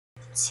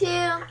2,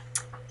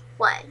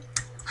 1.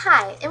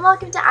 Hi, and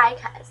welcome to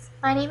UNCUT.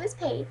 My name is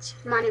Paige.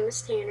 My name is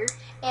Tanner.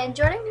 And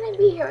Jordan's going to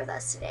be here with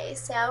us today,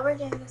 so we're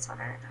doing this on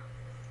our own.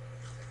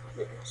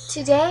 Yes.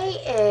 Today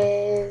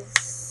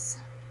is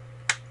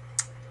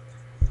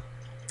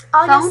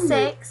August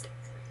 6th,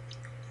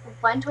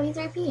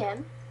 1:23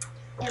 p.m.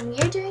 And we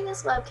are doing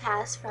this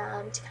webcast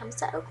from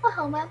Tecumseh,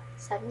 Oklahoma,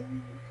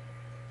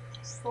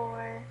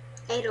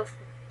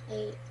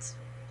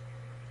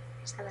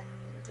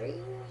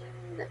 74873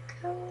 zip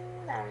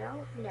code. I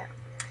don't know.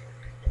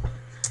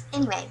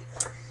 Anyway,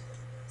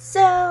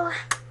 so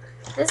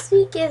this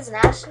week is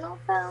National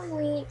Phone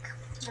Week.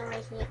 We're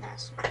making it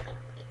National Phone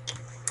Week.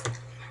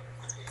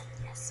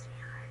 Yes, we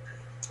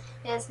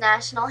are. It is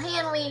National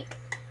Hand Week.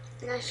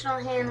 National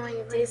Hand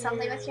Week. Do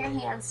something with your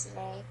hands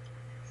today.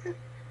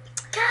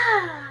 Go!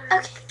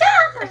 Okay, go!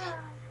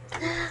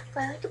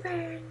 Fly like a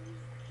bird.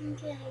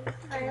 Okay.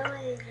 Fly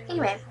away.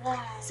 Anyway,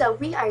 so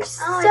we are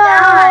so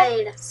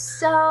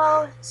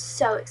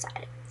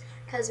excited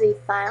because we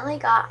finally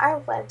got our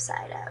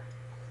website up.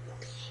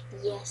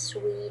 Yes,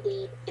 we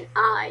did. And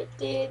I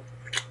did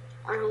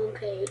our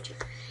homepage.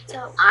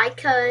 So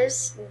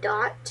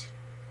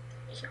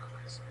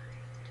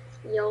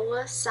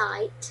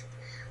www.yolasite.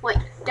 Wait,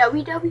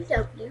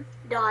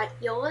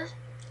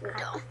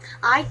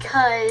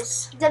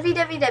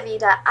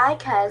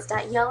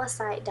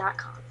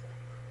 www.icuz.yolasite.com.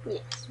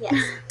 Yes.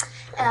 Yes.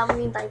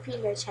 We'd like for you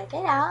to go check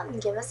it out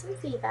and give us some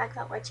feedback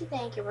about what you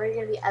think. And we're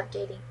going to be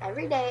updating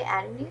every day,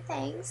 adding new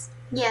things.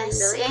 Yes,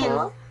 Really and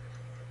cool.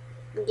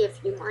 give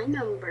you my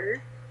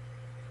number.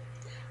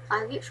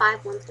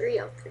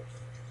 585-1303.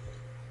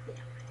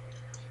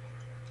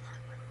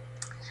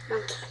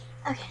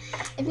 Okay.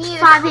 If you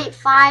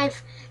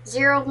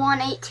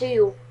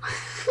 585-0182.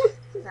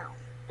 No,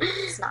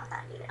 it's not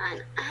that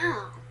either.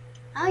 Ow.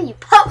 Oh, you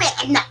poked me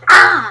in the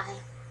eye.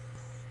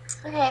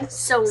 Okay,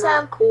 So so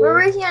not cool. we're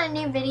working on a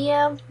new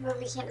video, but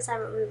we can't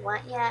decide what we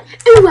want yet.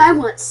 Ooh, I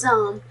want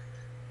some.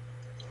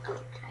 Oh,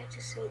 did I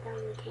just say that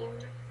on the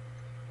camera?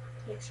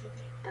 Yes, you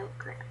did. Oh,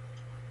 crap.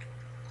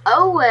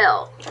 Oh,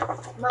 well.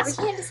 But we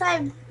can't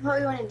decide what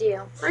we want to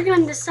do. We're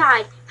going to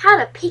decide how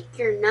to pick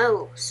your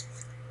nose.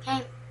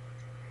 Okay?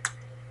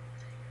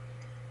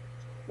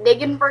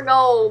 Digging for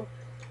gold.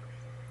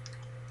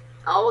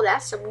 Oh,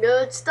 that's some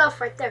good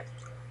stuff right there.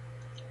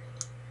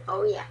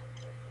 Oh, yeah.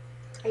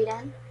 Are you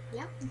done?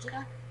 Yep.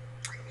 Okay.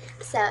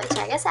 So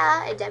check us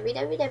out at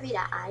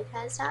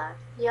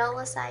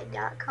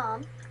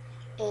www.icuz.yolasite.com,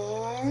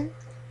 and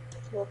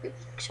we'll be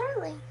back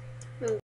shortly.